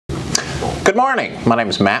Good morning. My name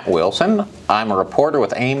is Matt Wilson. I'm a reporter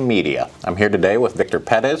with AIM Media. I'm here today with Victor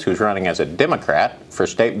Perez, who's running as a Democrat for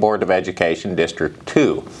State Board of Education District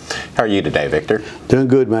 2. How are you today, Victor? Doing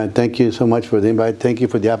good, man. Thank you so much for the invite. Thank you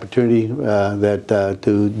for the opportunity to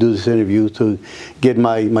do this interview, to get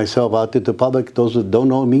myself out to the public. Those who don't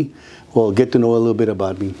know me will get to know a little bit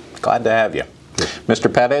about me. Glad to have you.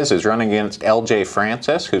 Mr. Perez is running against L.J.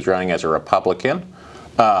 Francis, who's running as a Republican.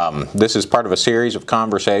 This is part of a series of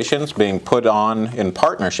conversations being put on in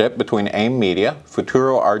partnership between AIM Media,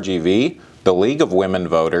 Futuro RGV, the League of Women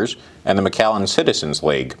Voters, and the McAllen Citizens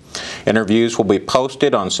League. Interviews will be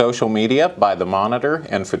posted on social media by The Monitor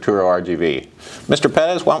and Futuro RGV. Mr.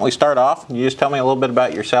 Perez, why don't we start off? You just tell me a little bit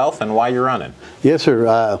about yourself and why you're running. Yes, sir.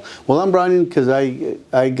 Well, I'm running because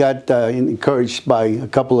I got encouraged by a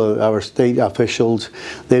couple of our state officials.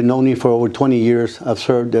 They've known me for over 20 years. I've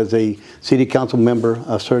served as a city council member.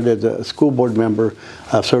 I've served as a school board member.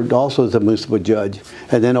 I've served also as a municipal judge.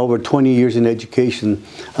 And then over 20 years in education.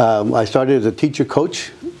 I started as a teacher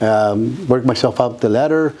coach. Worked myself up the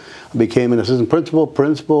ladder, became an assistant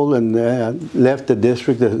principal, and left the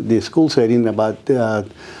district, the school setting about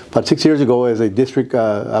 6 years ago as a district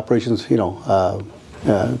operations,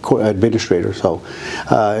 administrator. So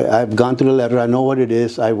I've gone through the ladder. I know what it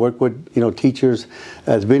is. I work with teachers.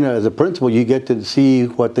 As a principal, you get to see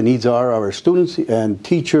what the needs are of our students and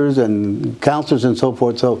teachers and counselors and so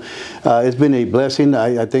forth. So it's been a blessing.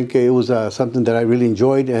 I think it was something that I really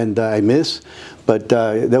enjoyed and I miss. But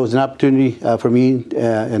there was an opportunity for me,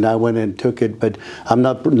 and I went and took it. But I'm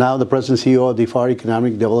not now the president and CEO of the FAR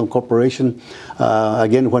Economic Development Corporation.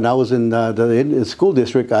 Again, when I was in the school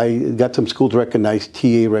district, I got some schools recognized,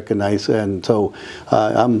 TA recognized, and so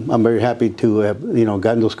I'm very happy to have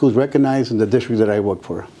gotten those schools recognized in the district that I work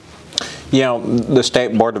for. You know, the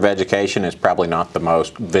State Board of Education is probably not the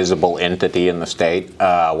most visible entity in the state.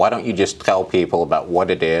 Why don't you just tell people about what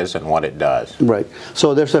it is and what it does? Right.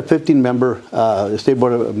 So there's a 15-member State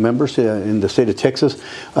Board of members in the state of Texas.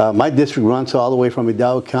 My district runs all the way from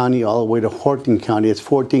Hidalgo County all the way to Horton County. It's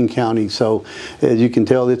 14 counties. So as you can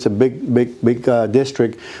tell, it's a big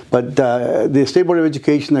district. But the State Board of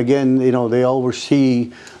Education, again, they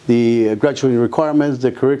oversee the graduating requirements,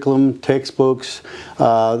 the curriculum, textbooks,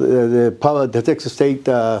 the Texas State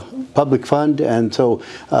Public Fund, and so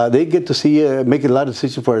they get to see make a lot of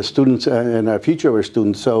decisions for our students and our future of our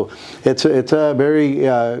students. So it's a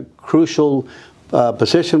very crucial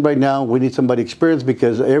position right now. We need somebody experienced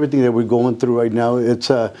because everything that we're going through right now, it's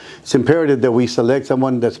imperative that we select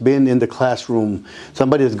someone that's been in the classroom,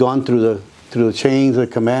 somebody that's gone through the chains, the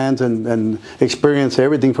commands, and experience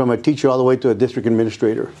everything from a teacher all the way to a district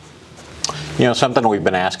administrator. You know, something we've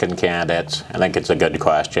been asking candidates, I think it's a good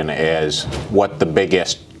question, is what the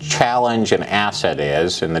biggest challenge and asset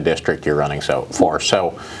is in the district you're running for.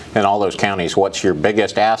 So in all those counties, what's your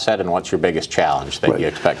biggest asset and what's your biggest challenge that you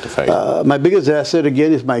expect to face? My biggest asset,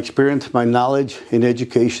 again, is my experience, my knowledge in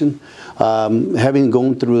education. Having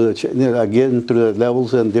gone through through the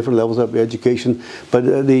levels and different levels of education,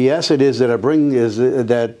 but the asset is that I bring is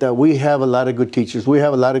that we have a lot of good teachers, we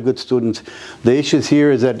have a lot of good students. The issues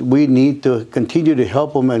here is that we need to continue to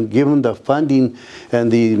help them and give them the funding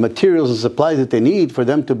and the materials and supplies that they need for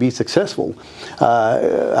them to be successful.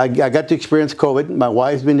 I got to experience COVID. My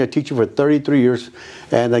wife's been a teacher for 33 years,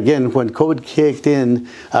 and again, when COVID kicked in,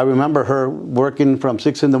 I remember her working from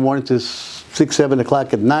 6 in the morning to 6, 7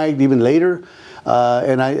 o'clock at night, even later.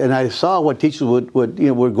 And I saw what teachers were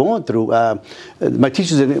going through.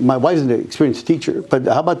 My wife's an experienced teacher, but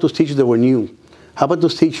how about those teachers that were new? How about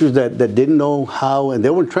those teachers that didn't know how, and they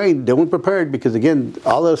weren't trained, they weren't prepared, because again,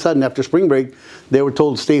 all of a sudden after spring break, they were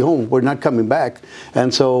told stay home, we're not coming back.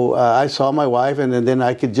 And so I saw my wife, and then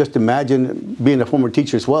I could just imagine, being a former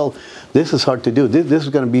teacher as well, this is hard to do. This is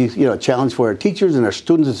going to be a challenge for our teachers and our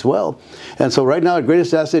students as well. And so right now, our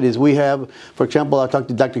greatest asset is we have, for example, I talked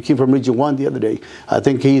to Dr. Kim from Region 1 the other day. I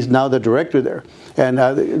think he's now the director there.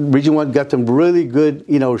 And Region 1 got some really good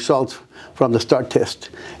results from the START test.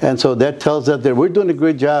 And so that tells us that we're doing a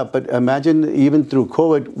great job, but imagine even through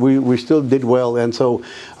COVID, we still did well. And so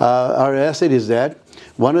our asset is that.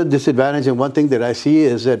 One of the disadvantages and one thing that I see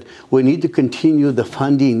is that we need to continue the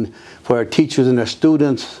funding for our teachers and our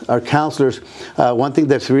students, our counselors. One thing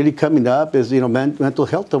that's really coming up is mental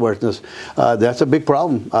health awareness. That's a big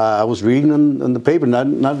problem. I was reading on the paper,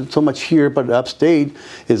 not so much here, but upstate,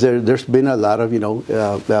 is there's been a lot of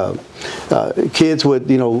kids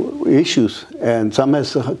with issues, and some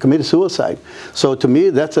has committed suicide. So to me,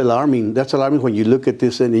 that's alarming. That's alarming when you look at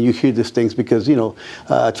this and you hear these things, because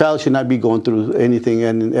a child should not be going through anything,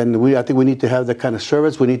 and I think we need to have that kind of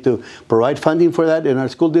service. We need to provide funding for that in our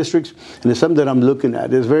school districts. And it's something that I'm looking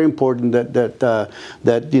at. It's very important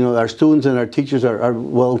that you know, our students and our teachers are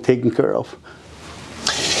well taken care of.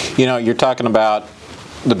 You know, you're talking about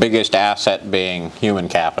the biggest asset being human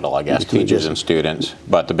capital, I guess, teachers and students,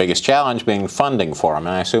 but the biggest challenge being funding for them,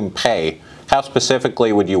 and I assume pay. How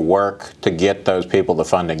specifically would you work to get those people the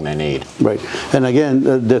funding they need? Right. And again,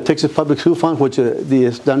 the Texas Public School Fund, which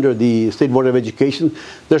is under the State Board of Education,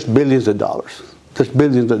 there's billions of dollars. There's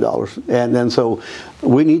billions of dollars. And so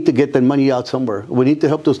we need to get that money out somewhere. We need to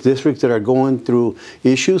help those districts that are going through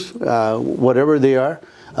issues, whatever they are.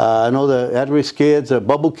 I know the at-risk kids,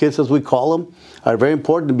 bubble kids as we call them, are very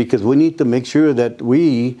important because we need to make sure that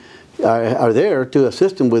we are there to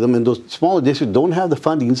assist them with them. And those smaller districts don't have the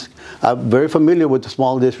fundings. I'm very familiar with the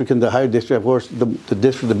small district and the higher district. Of course, the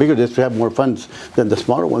bigger districts have more funds than the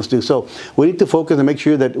smaller ones do. So we need to focus and make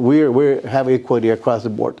sure that we have equity across the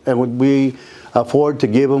board, and we afford to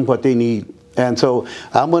give them what they need. And so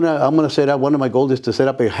I'm gonna set up, one of my goals is to set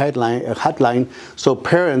up a hotline so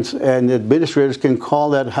parents and administrators can call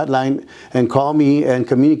that hotline and call me and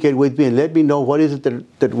communicate with me and let me know what is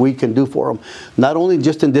it that we can do for them. Not only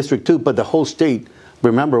just in District 2, but the whole state.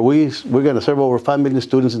 Remember, we're going to serve over 5 million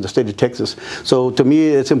students in the state of Texas. So to me,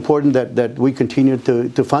 it's important that we continue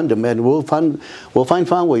to fund them, and we'll find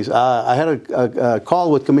ways. I had a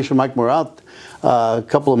call with Commissioner Mike Murat a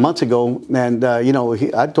couple of months ago, and you know,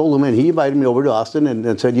 I told him, and he invited me over to Austin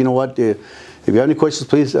and said, you know what, if you have any questions,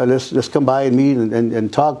 please let's come by and meet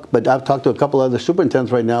and talk. But I've talked to a couple other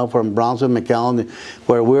superintendents right now from Brownsville, McAllen,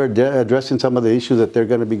 where we're addressing some of the issues that they're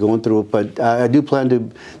going to be going through. But I do plan to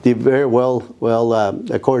be very well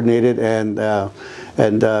coordinated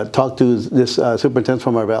and talk to this superintendent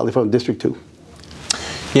from our valley, from District 2.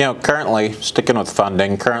 You know, currently, sticking with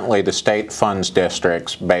funding, currently the state funds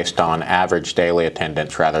districts based on average daily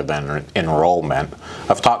attendance rather than enrollment.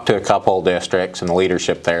 I've talked to a couple districts, and the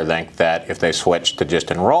leadership there think that if they switched to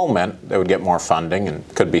just enrollment, they would get more funding and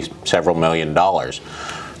could be several $million.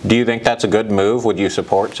 Do you think that's a good move? Would you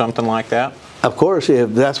support something like that? Of course,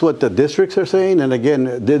 if that's what the districts are saying, and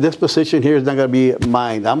again, this position here is not going to be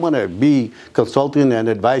mine. I'm going to be consulting and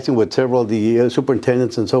advising with several of the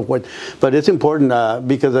superintendents and so forth. But it's important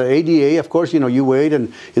because the ADA, of course, you know, you wait, and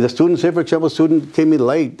if the student, say for example, a student came in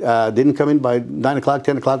late, didn't come in by 9 o'clock,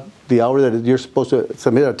 10 o'clock, the hour that you're supposed to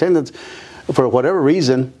submit attendance, for whatever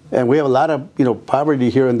reason, and we have a lot of, you know,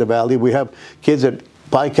 poverty here in the valley. We have kids that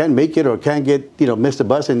probably can't make it or can't get, you know, miss the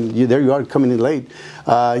bus, and there you are coming in late.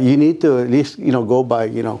 You need to at least, you know, go by,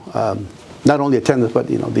 you know, not only attendance, but,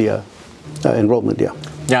 you know, the enrollment, yeah.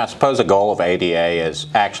 Yeah, I suppose the goal of ADA is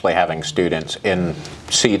actually having students in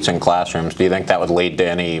seats in classrooms. Do you think that would lead to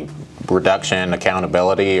any reduction in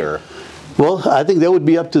accountability, or? Well, I think that would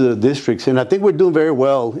be up to the districts, and I think we're doing very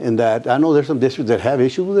well in that. I know there's some districts that have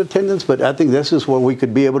issues with attendance, but I think this is where we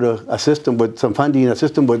could be able to assist them with some funding,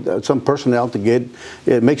 assist them with some personnel to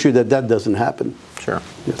make sure that doesn't happen. Sure.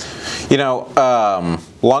 Yes. You know,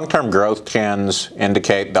 long-term growth trends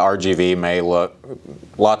indicate the RGV may look,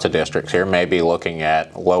 lots of districts here may be looking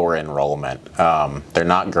at lower enrollment. They're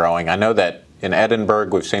not growing. I know that in Edinburgh,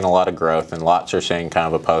 we've seen a lot of growth, and lots are seeing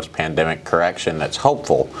kind of a post-pandemic correction that's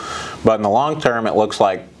hopeful. But in the long term, it looks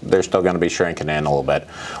like they're still going to be shrinking in a little bit.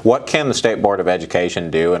 What can the State Board of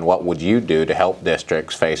Education do, and what would you do to help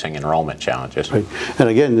districts facing enrollment challenges? Right. And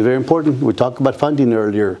again, very important, we talked about funding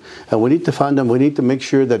earlier, and we need to fund them. We need to make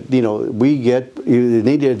sure that, you know, we get, they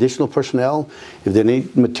need additional personnel. If they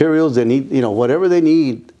need materials, they need, you know, whatever they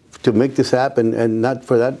need to make this happen, and not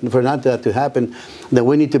for that to happen, then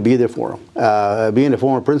we need to be there for them. Being a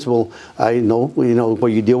former principal, I know, you know,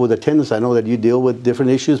 where you deal with attendance, I know that you deal with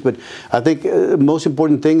different issues, but I think the most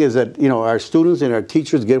important thing is that, you know, our students and our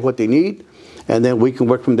teachers get what they need, and then we can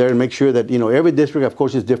work from there and make sure that, you know, every district, of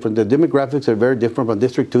course, is different. The demographics are very different from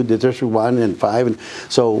District 2 to District 1 and 5, and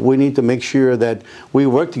so we need to make sure that we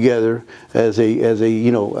work together as a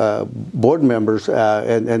you know, board members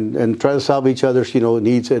and try to solve each other's, you know,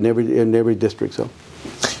 needs in every district. So,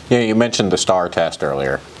 yeah, you mentioned the STAR test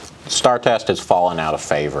earlier. The STAR test has fallen out of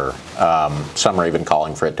favor. Some are even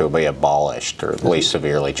calling for it to be abolished or at least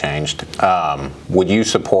severely changed. Would you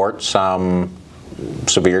support some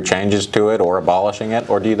severe changes to it or abolishing it,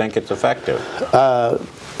 or do you think it's effective?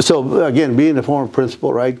 So again, being a former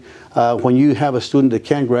principal, right, when you have a student that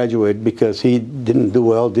can't graduate because he didn't do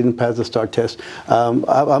well, didn't pass the STAR test,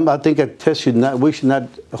 I think a test we should not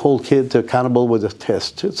hold kids accountable with a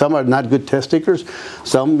test. Some are not good test takers.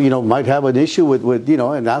 Some, you know, might have an issue with you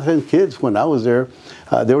know, and I think kids, when I was there,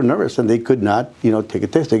 they were nervous and they could not, you know, take a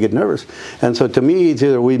test. They get nervous. And so to me, it's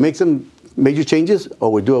either we make some major changes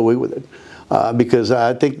or we do away with it. because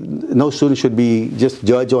I think no student should be just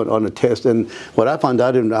judged on a test. And what I found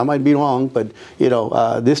out, and I might be wrong, but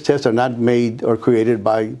these tests are not made or created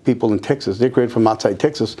by people in Texas. They're created from outside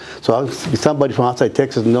Texas. So somebody from outside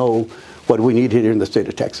Texas know what we need here in the state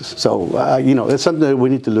of Texas. So it's something that we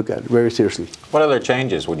need to look at very seriously. What other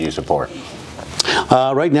changes would you support?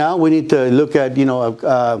 Right now, we need to look at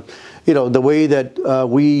the way that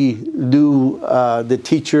we do the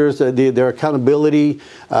teachers, their accountability.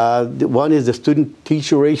 One is the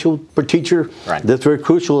student-teacher ratio per teacher. Right. That's very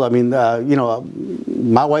crucial. I mean,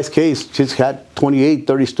 my wife's case, she's had 28,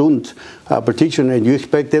 30 students per teacher, and you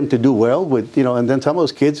expect them to do well with, and then some of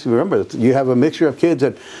those kids, remember, you have a mixture of kids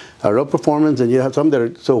that are low performance, and you have some that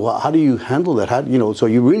are, so how do you handle that? So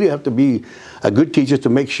you really have to be a good teacher to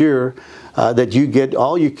make sure that you get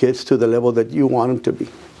all your kids to the level that you want them to be.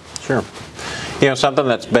 Sure. Something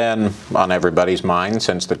that's been on everybody's mind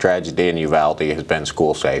since the tragedy in Uvalde has been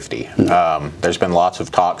school safety. There's been lots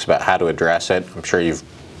of talks about how to address it. I'm sure you've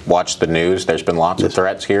watched the news. There's been lots of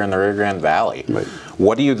threats here in the Rio Grande Valley. Right.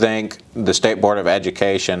 What do you think the State Board of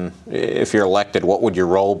Education, if you're elected, what would your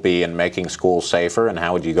role be in making schools safer, and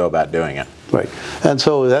how would you go about doing it? Right, and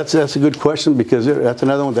so that's a good question, because that's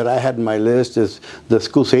another one that I had in my list, is the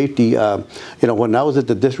school safety. When I was at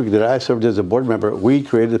the district that I served as a board member, we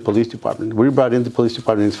created a police department. We brought in the police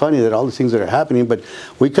department. It's funny that all the things that are happening, but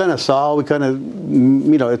we kind of saw, it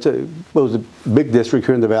was a big district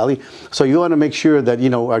here in the valley, so you want to make sure that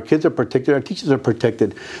our kids are protected, our teachers are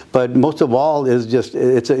protected, but most of all is just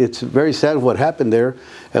it's very sad what happened there,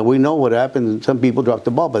 and we know what happened. Some people dropped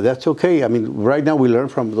the ball, but that's okay. I mean, right now we learn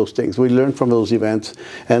from those things. We learn from those events,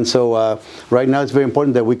 and so right now it's very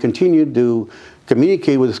important that we continue to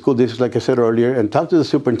communicate with the school districts, like I said earlier, and talk to the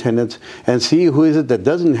superintendents and see who is it that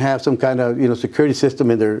doesn't have some kind of security system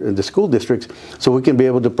in the school districts, so we can be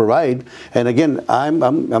able to provide. And again,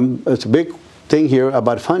 it's a big thing here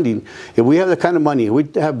about funding. If we have the kind of money, we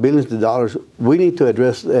have billions of dollars, we need to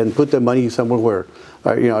address and put the money somewhere where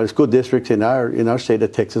our school districts in our state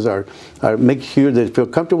of Texas are make sure that they feel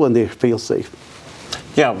comfortable and they feel safe.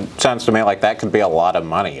 Sounds to me like that could be a lot of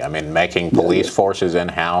money. I mean, making police forces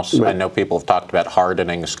in-house. Right. I know people have talked about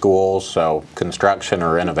hardening schools, so construction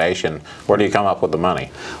or innovation. Where do you come up with the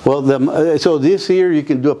money? Well, so this year you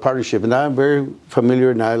can do a partnership, and I'm very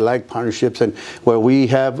familiar and I like partnerships, and where we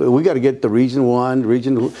got to get the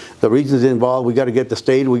the regions involved, we got to get the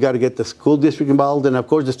state, we got to get the school district involved, and of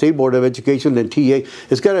course the State Board of Education and TA.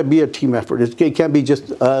 It's got to be a team effort. It can't be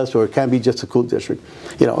just us, or it can't be just the school district.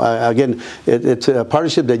 Again, it's a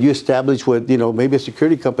partnership that you establish with, maybe a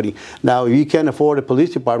security company. Now, if you can't afford a police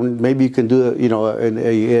department, maybe you can do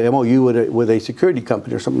a MOU with a security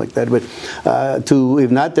company or something like that. But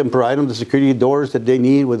if not, then provide them the security doors that they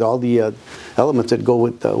need with all the elements that go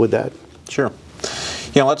with that. Sure.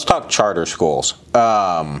 Let's talk charter schools.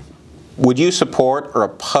 Would you support or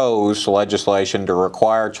oppose legislation to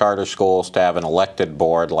require charter schools to have an elected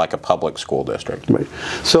board like a public school district? Right.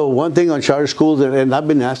 So one thing on charter schools, and I've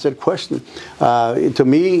been asked that question, to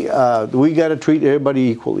me, we got to treat everybody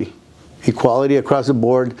equally. Equality across the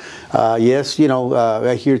board. Yes,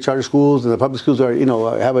 I hear charter schools and the public schools are,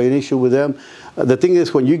 have an issue with them. The thing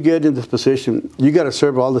is, when you get in this position, you got to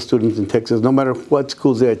serve all the students in Texas, no matter what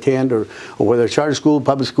schools they attend, or whether charter school,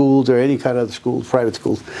 public schools, or any kind of schools, private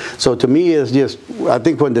schools. So to me, it's just, I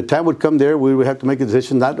think when the time would come there, we would have to make a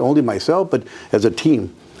decision, not only myself, but as a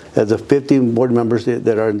team, as the 15 board members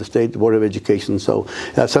that are in the State Board of Education. So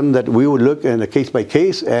that's something that we would look in a case by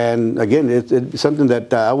case, and again, it's something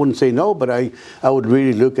that I wouldn't say no, but I would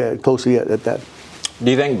really look closely at that. Do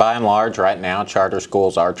you think by and large right now charter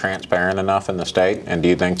schools are transparent enough in the state, and do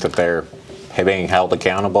you think that they're being held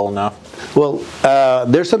accountable enough? Well,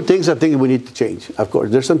 there's some things I think we need to change, of course.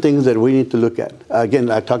 There's some things that we need to look at. Again,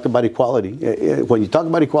 I talked about equality. When you talk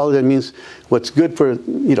about equality, that means what's good for,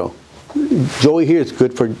 Joey here is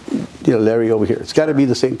good for Larry over here. It's got to be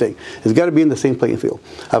the same thing. It's got to be in the same playing field.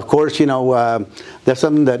 Of course, that's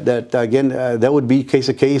something that again, that would be case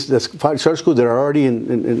to case. There's charter schools that are already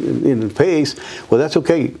in phase. Well, that's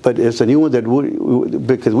okay, but it's a new one that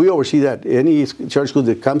because we oversee that. Any charter school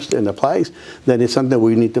that comes and applies, then it's something that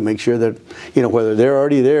we need to make sure that, whether they're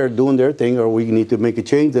already there doing their thing or we need to make a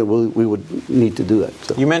change, then we would need to do that.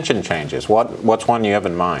 So. You mentioned changes. What's one you have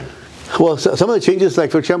in mind? Well, so some of the changes,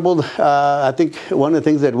 like for example, I think one of the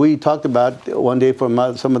things that we talked about one day from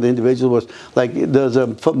some of the individuals was like, does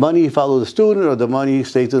the money follow the student or the money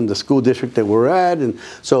stays in the school district that we're at? And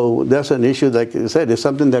so that's an issue, like I said, it's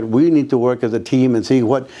something that we need to work as a team and see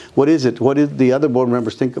what is it? What did the other board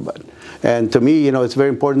members think about it? And to me, you know, it's very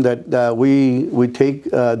important that we take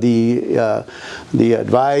the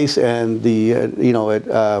advice and the, you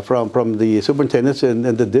know, from the superintendents and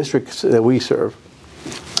the districts that we serve.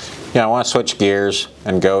 Yeah, I want to switch gears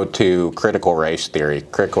and go to critical race theory.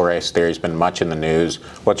 Critical race theory has been much in the news.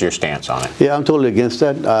 What's your stance on it? Yeah, I'm totally against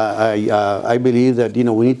that. I believe that, you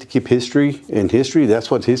know, we need to keep history in history. That's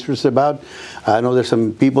what history is about. I know there's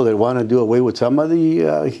some people that want to do away with some of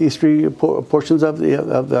the history portions of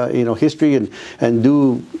you know, history and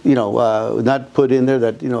do, you know, not put in there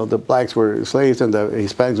that, you know, the blacks were slaves and the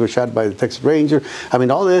Hispanics were shot by the Texas Ranger. I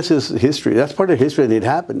mean, all this is history. That's part of history and it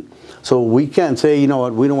happened. So we can't say, you know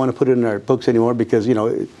what, we don't want to put it in our books anymore because, you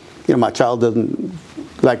know, my child doesn't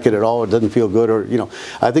like it at all or doesn't feel good, or, you know,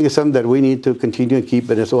 I think it's something that we need to continue to keep.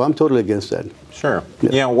 And so I'm totally against that. Sure.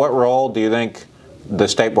 Yeah. You know, what role do you think the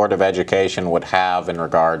State Board of Education would have in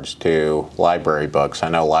regards to library books? I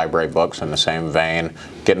know library books in the same vein,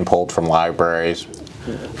 getting pulled from libraries.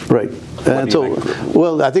 Right. And so,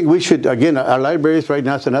 well, I think we should, again, our libraries right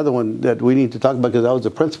now is another one that we need to talk about because I was the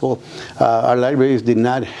principal. Our libraries did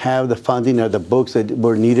not have the funding or the books that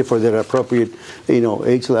were needed for their appropriate, you know,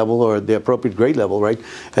 age level or the appropriate grade level, right?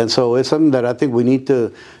 And so it's something that I think we need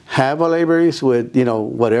to have our libraries with, you know,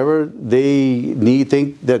 whatever they need,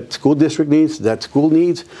 think that school district needs, that school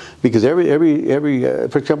needs, because every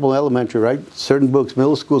for example, elementary, right, certain books,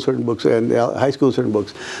 middle school, certain books, and high school, certain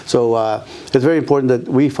books. So it's very important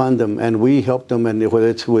that we fund them and we help them, and whether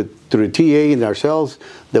it's through the TA and ourselves,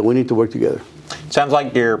 that we need to work together. Sounds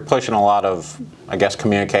like you're pushing a lot of, I guess,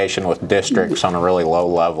 communication with districts on a really low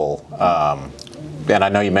level. And I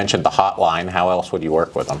know you mentioned the hotline. How else would you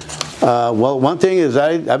work with them? Well, one thing is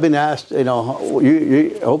I've been asked, you know,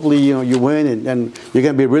 hopefully, you know, you win and you're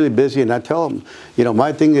going to be really busy, and I tell them, you know,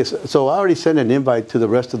 my thing is, so I already sent an invite to the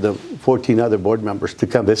rest of the 14 other board members to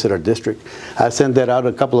come visit our district. I sent that out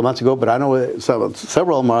a couple of months ago, but I know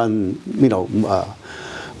several of them are on, you know,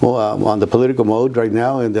 on the political mode right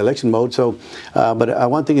now, in the election mode. So, but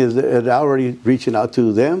one thing is that I'm already reaching out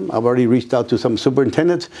to them. I've already reached out to some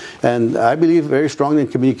superintendents, and I believe very strongly in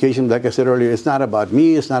communication. Like I said earlier, it's not about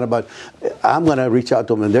me. It's not about, I'm going to reach out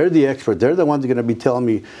to them, and they're the experts. They're the ones that are going to be telling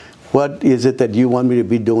me what is it that you want me to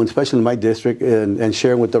be doing, especially in my district, and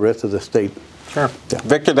sharing with the rest of the state. Sure. Yeah.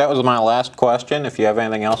 Victor, that was my last question. If you have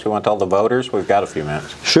anything else you want to tell the voters, we've got a few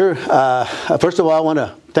minutes. Sure. First of all, I want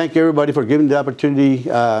to thank everybody for giving the opportunity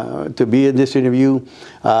to be in this interview.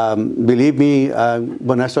 Believe me,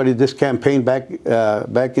 when I started this campaign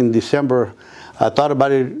back in December, I thought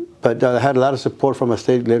about it, but I had a lot of support from my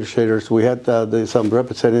state legislators. We had some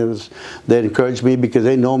representatives that encouraged me because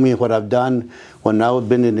they know me and what I've done when I've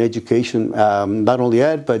been in education. Not only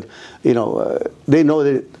that, but, you know, they know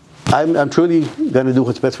that I'm truly going to do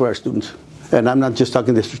what's best for our students. And I'm not just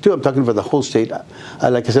talking District 2, I'm talking for the whole state.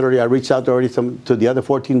 Like I said earlier, I reached out already to the other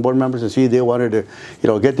 14 board members and see if they wanted to, you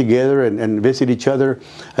know, get together and visit each other.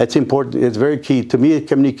 It's important, it's very key. To me,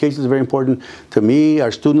 communication is very important. To me,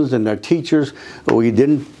 our students and our teachers, we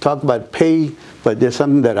didn't talk about pay, but there's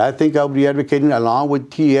something that I think I'll be advocating along with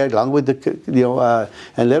TA, along with the, you know,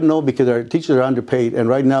 and let them know, because our teachers are underpaid. And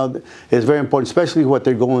right now, it's very important, especially what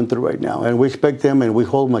they're going through right now. And we expect them and we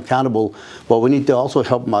hold them accountable, but we need to also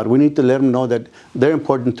help them out. We need to let them know that they're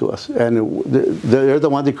important to us. And they're the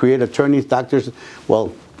ones that create attorneys, doctors.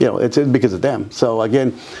 Well, you know, it's because of them. So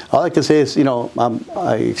again, all I can say is, you know,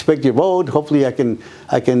 I expect your vote. Hopefully I can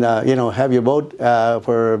you know, have your vote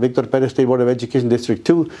for Victor Perez State Board of Education District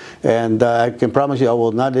 2. And I can promise you I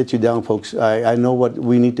will not let you down, folks. I know what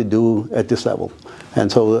we need to do at this level.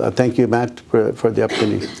 And so thank you, Matt, for the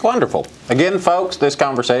opportunity. Wonderful. Again, folks, this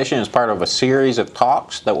conversation is part of a series of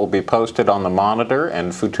talks that will be posted on the Monitor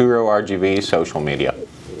and Futuro RGV social media.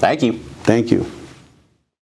 Thank you. Thank you.